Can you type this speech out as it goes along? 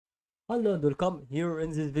Hello and welcome here in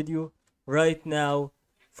this video right now.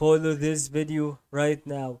 Follow this video right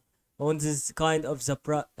now on this kind of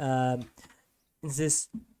in this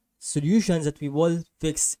solution that we will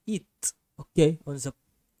fix it. Okay, on the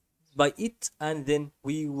by it, and then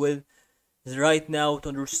we will right now to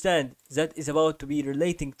understand that is about to be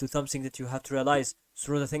relating to something that you have to realize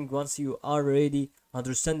through the thing. Once you are already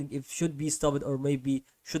understanding if should be stopped or maybe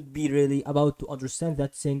should be really about to understand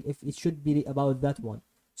that thing, if it should be about that one.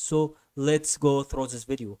 So let's go through this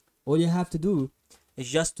video. All you have to do is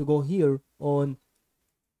just to go here on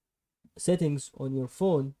settings on your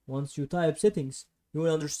phone. Once you type settings, you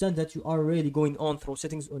will understand that you are really going on through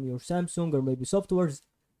settings on your Samsung or maybe softwares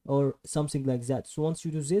or something like that. So once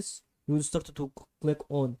you do this, you will start to click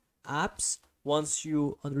on apps. Once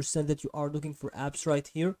you understand that you are looking for apps right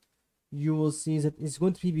here, you will see that it's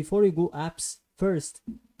going to be, before you go apps, first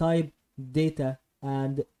type data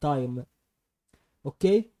and time.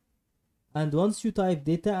 Okay, and once you type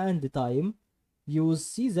data and the time, you will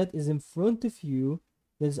see that is in front of you.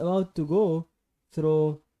 That's about to go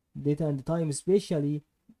through data and time, especially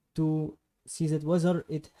to see that whether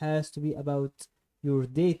it has to be about your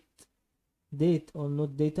date or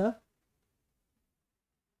not data.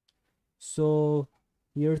 So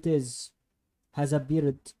here it is, has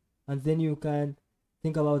appeared, and then you can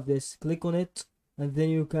think about this, click on it, and then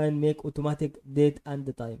you can make automatic date and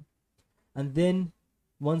the time. And then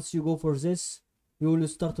once you go for this, you will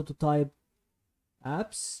start to type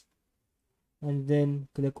apps and then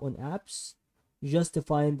click on apps. Just to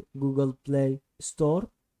find Google Play Store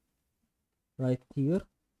right here.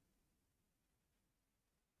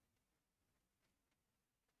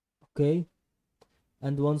 Okay,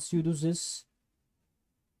 and once you do this,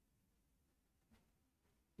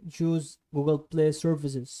 choose Google Play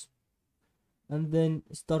Services and then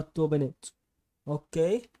start to open it.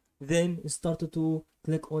 Okay, then start to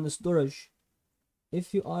click on storage.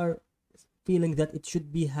 If you are feeling that it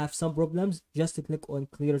should be have some problems, just click on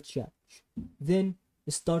clear cache. Then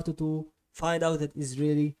start to find out that is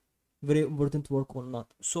really very important to work or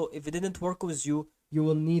not. So if it didn't work with you, you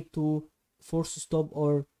will need to force stop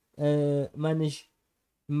or manage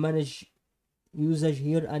usage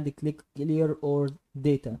here and click clear or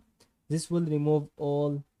data. This will remove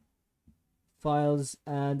all files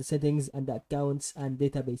and settings and accounts and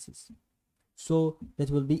databases. So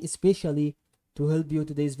that will be especially to help you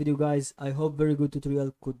today's video, guys. I hope very good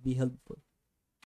tutorial could be helpful.